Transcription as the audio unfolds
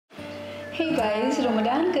Hey guys,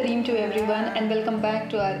 Ramadan Kareem to everyone and welcome back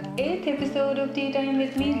to our 8th episode of Tea Time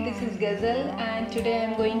with me. This is Ghazal and today I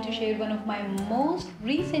am going to share one of my most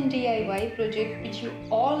recent DIY project which you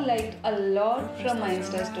all liked a lot from my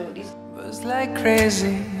Insta stories. Was like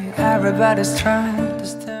crazy, everybody's trying to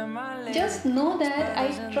steal my leg. Just know that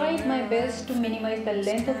I tried my best to minimize the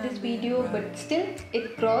length of this video but still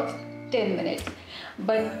it crossed 10 minutes.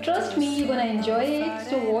 But trust me, you're gonna enjoy it,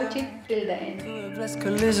 so watch it till the end.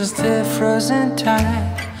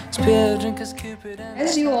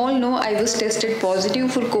 As you all know, I was tested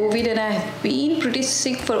positive for COVID and I have been pretty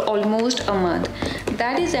sick for almost a month.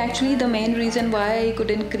 That is actually the main reason why I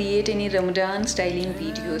couldn't create any Ramadan styling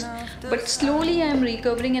videos. But slowly I am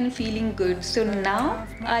recovering and feeling good. So now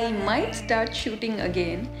I might start shooting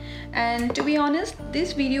again. And to be honest,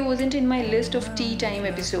 this video wasn't in my list of tea time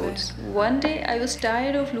episodes. One day I was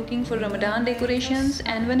tired of looking for Ramadan decorations,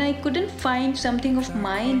 and when I couldn't find something of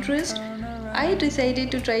my interest, I decided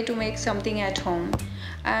to try to make something at home.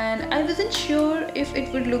 And I wasn't sure if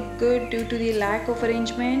it would look good due to the lack of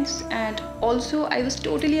arrangements, and also I was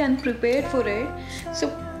totally unprepared for it. So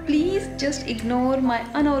please just ignore my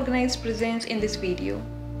unorganized presence in this video.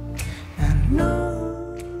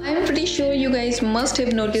 I'm pretty sure you guys must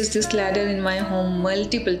have noticed this ladder in my home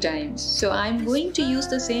multiple times. So I'm going to use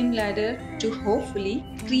the same ladder to hopefully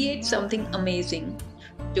create something amazing.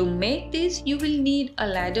 To make this, you will need a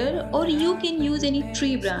ladder, or you can use any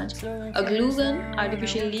tree branch, a glue gun,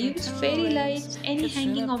 artificial leaves, fairy lights, any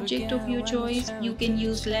hanging object of your choice. You can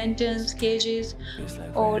use lanterns, cages,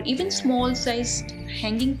 or even small sized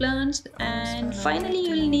hanging plants. And finally,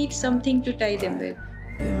 you'll need something to tie them with.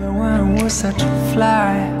 Even when it was such a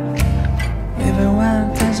fly, even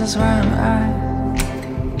when things just ran high,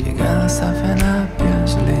 you gotta soften up your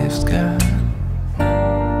sleeves, girl.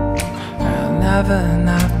 Never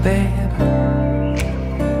enough, babe.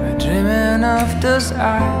 We're dreaming of those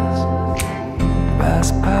eyes,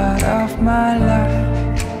 best part of my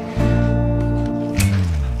life.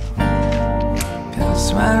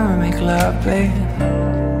 Cause when we make love, babe,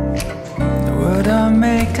 the world don't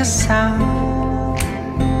make a sound,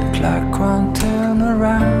 the clock won't turn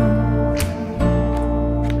around.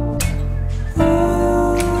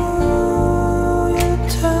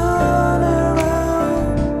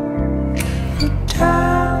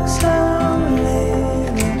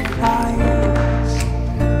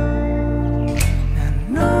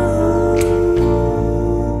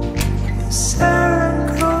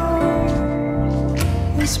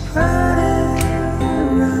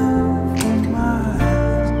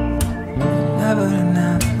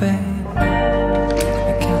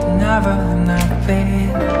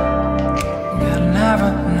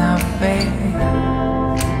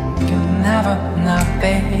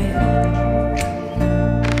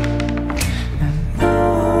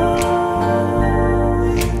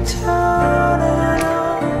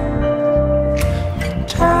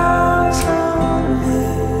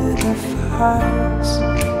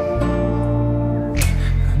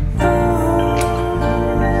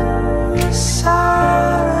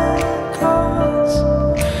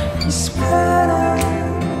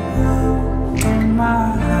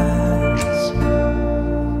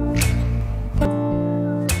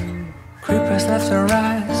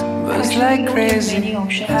 Like crazy,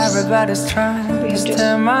 everybody's trying to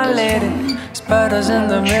steal my lady. Spiders in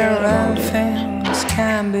the mirror and things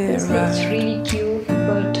can't be right. It's really cute,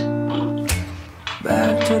 but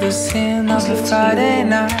back to the scene of the Friday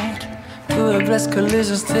night, to a blessed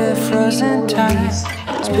collision, still frozen time.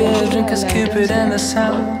 Spirit drinkers, Cupid and the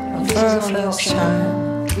sound of earth's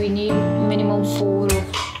shine. we need minimum 4 of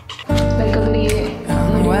like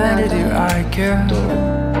and when did you argue?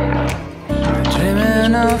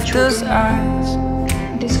 Dreaming of those eyes,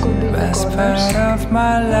 this could be best part of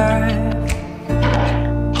my life.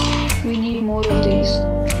 We need more of these.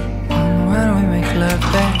 And when we make love,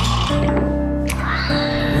 babe,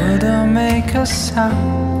 we don't make a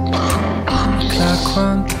sound, the clock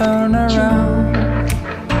won't turn around.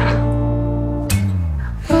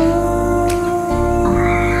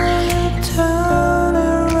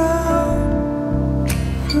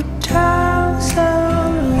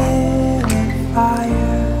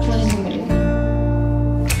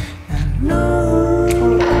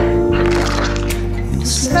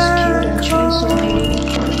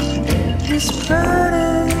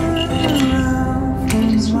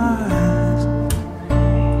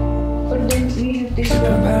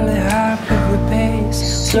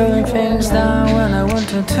 Slowing things down when I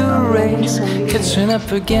wanted to race, catching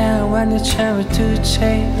up again when it's time to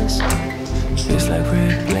chase. Feels like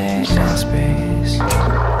we're playing in space.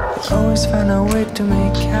 Always find a way to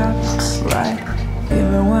make up right,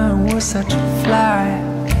 even when we're was such a fly.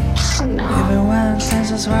 Even when things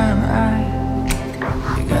just run right,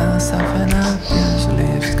 you gotta soften up your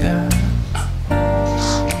sleeves, girl.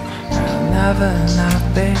 I'll never not,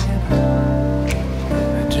 babe.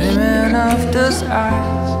 Dreaming of those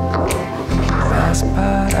eyes, best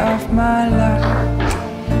part of my life.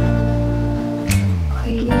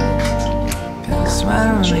 Cause when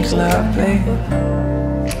we make love, babe,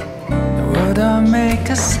 the world don't make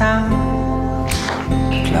a sound.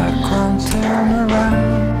 The clock won't turn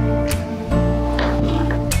around.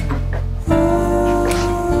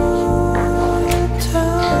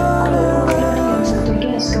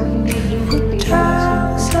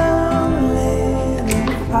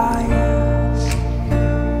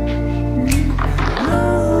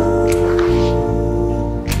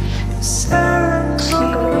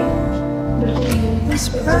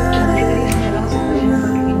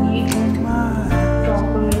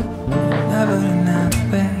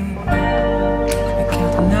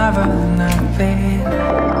 Never enough, babe.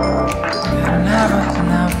 You're never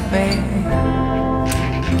enough, babe.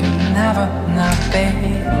 You're never enough, babe.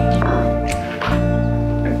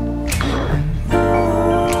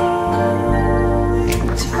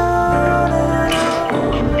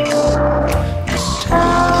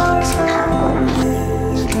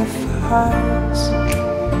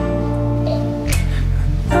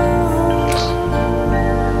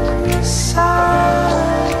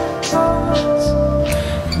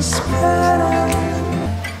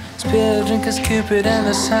 Beer drinkers, Cupid and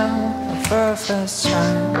the sound of our first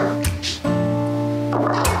time.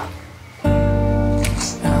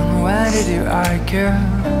 And why did you argue?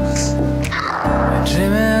 You're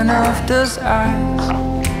dreaming of those eyes,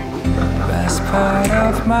 best part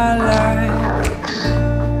of my life.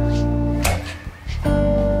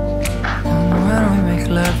 And when we make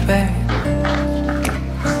love, babe,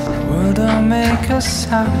 the world don't make a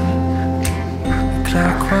sound. The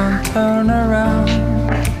clock won't turn around.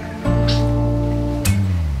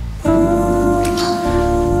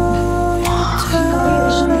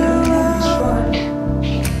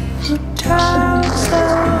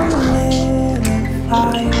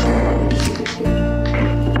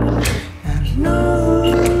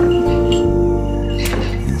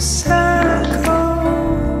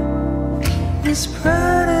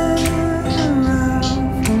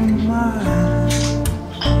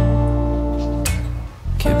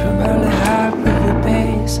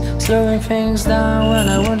 Slowing things down when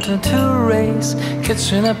I wanted to race,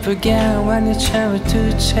 catching up again when you try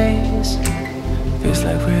to chase. Feels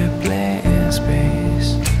like we're playing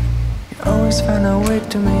space. You always find a way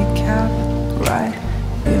to make up, right?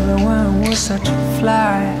 Even when we're such a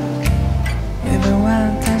fly, even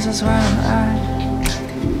when things just run right,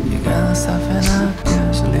 you gotta soften up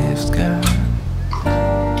your sleeves, girl.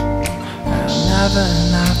 I'm never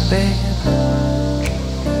not, babe.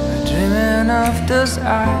 Dreaming of those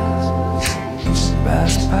eyes,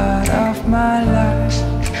 best part of my life.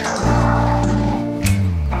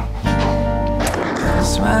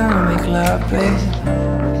 Cause when we make love, babe,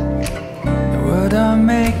 the world don't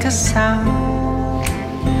make a sound.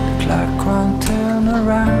 The clock won't turn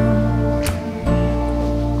around.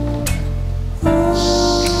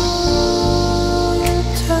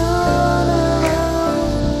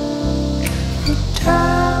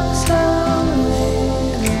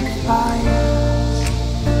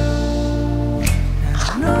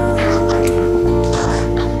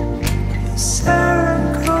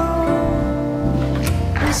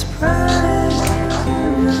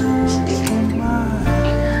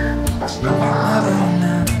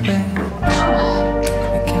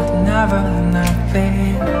 Never enough,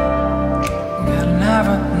 babe. You're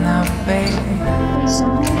never enough, babe.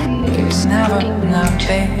 You're never enough,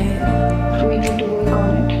 babe. We need to work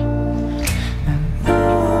on it.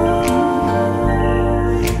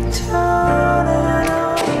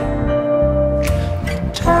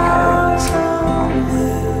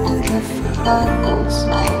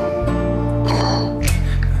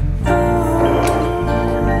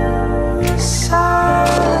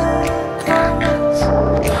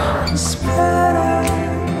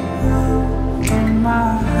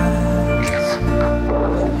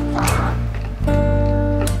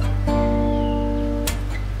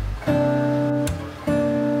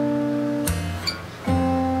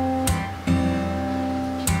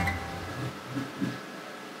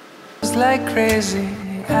 Like crazy,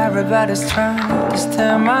 everybody's trying to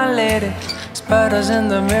stimulate it. Sputters in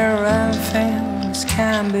the mirror and things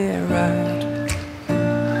can't be right.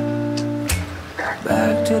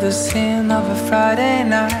 Back to the scene of a Friday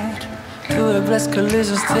night, to a blessed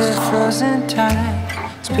collision still frozen tight.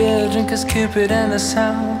 Spear drinkers, Cupid and the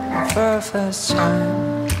sound of our first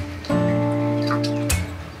time.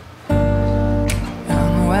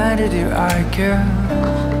 did you argue?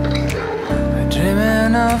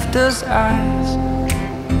 Dreaming of those eyes,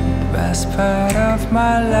 best part of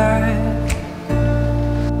my life.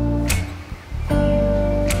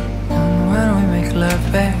 And when we make love,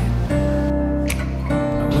 babe,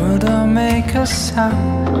 I wouldn't make a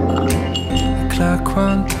sound. The clock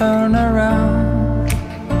won't turn around.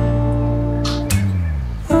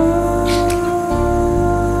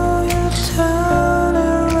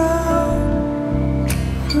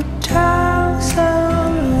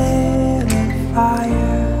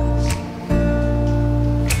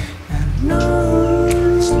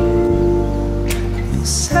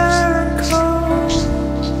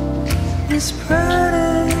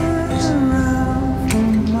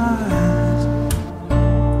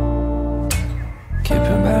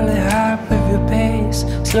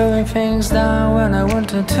 Slowing things down when I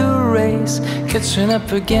wanted to race, catching up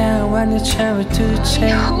again when you try me to change. I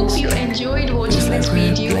hope you enjoyed watching this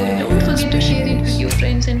video. Don't forget to share it with your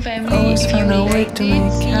friends and family. If you liked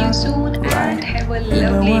it, see you soon and have a lovely day.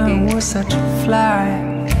 Even when we're such a fly,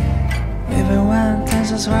 even when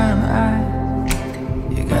things just run high,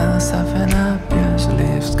 you gotta soften up your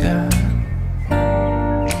sleeves, girl.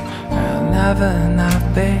 You're never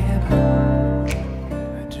enough, babe.